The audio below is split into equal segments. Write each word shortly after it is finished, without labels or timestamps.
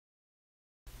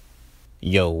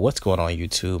Yo, what's going on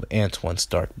YouTube? Antoine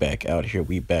Stark back out here.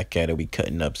 We back at it. We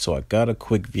cutting up. So I got a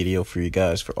quick video for you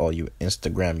guys, for all you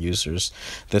Instagram users.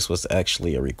 This was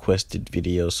actually a requested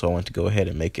video, so I want to go ahead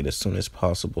and make it as soon as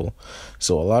possible.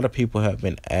 So a lot of people have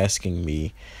been asking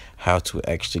me how to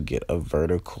actually get a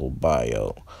vertical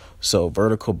bio. So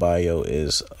vertical bio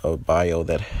is a bio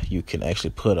that you can actually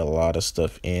put a lot of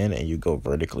stuff in and you go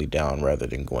vertically down rather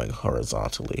than going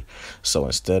horizontally. So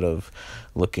instead of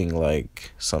looking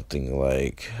like something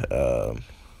like,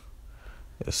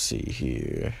 let's see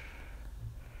here,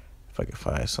 if I can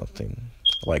find something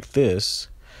like this,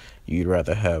 you'd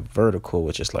rather have vertical,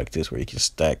 which is like this, where you can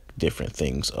stack different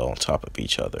things on top of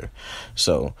each other.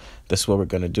 So that's what we're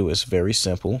going to do. It's very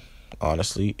simple.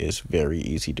 Honestly, it's very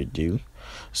easy to do.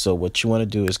 So what you want to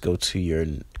do is go to your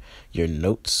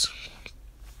notes,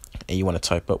 and you want to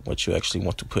type up what you actually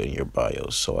want to put in your bio.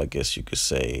 So I guess you could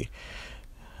say,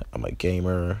 I'm a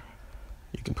gamer.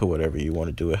 You can put whatever you want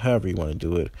to do it, however you want to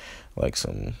do it, like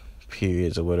some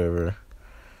periods or whatever.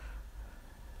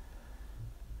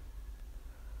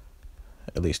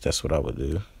 At least that's what I would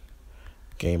do.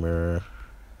 Gamer.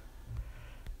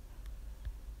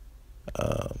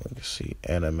 Let me see,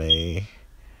 anime,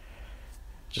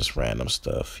 just random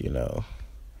stuff, you know,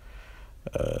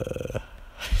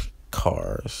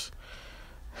 cars,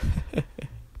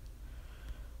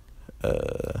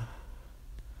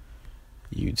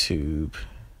 YouTube,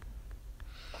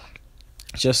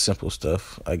 just simple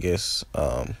stuff, I guess.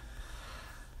 Go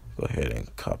ahead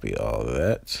and copy all of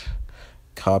that.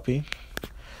 Copy.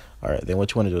 All right, then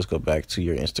what you want to do is go back to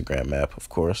your Instagram app, of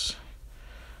course.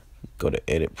 Go to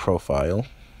edit profile.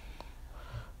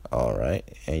 All right,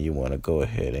 and you want to go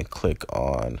ahead and click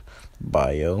on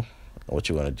bio. What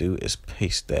you want to do is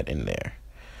paste that in there,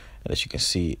 and as you can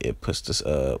see, it puts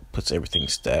everything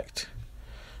stacked,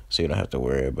 so you don't have to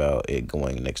worry about it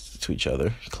going next to each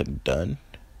other. Click done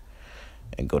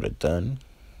and go to done,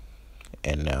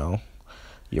 and now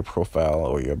your profile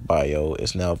or your bio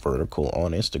is now vertical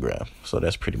on Instagram. So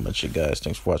that's pretty much it, guys.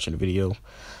 Thanks for watching the video.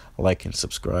 Like and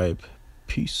subscribe.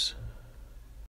 Peace.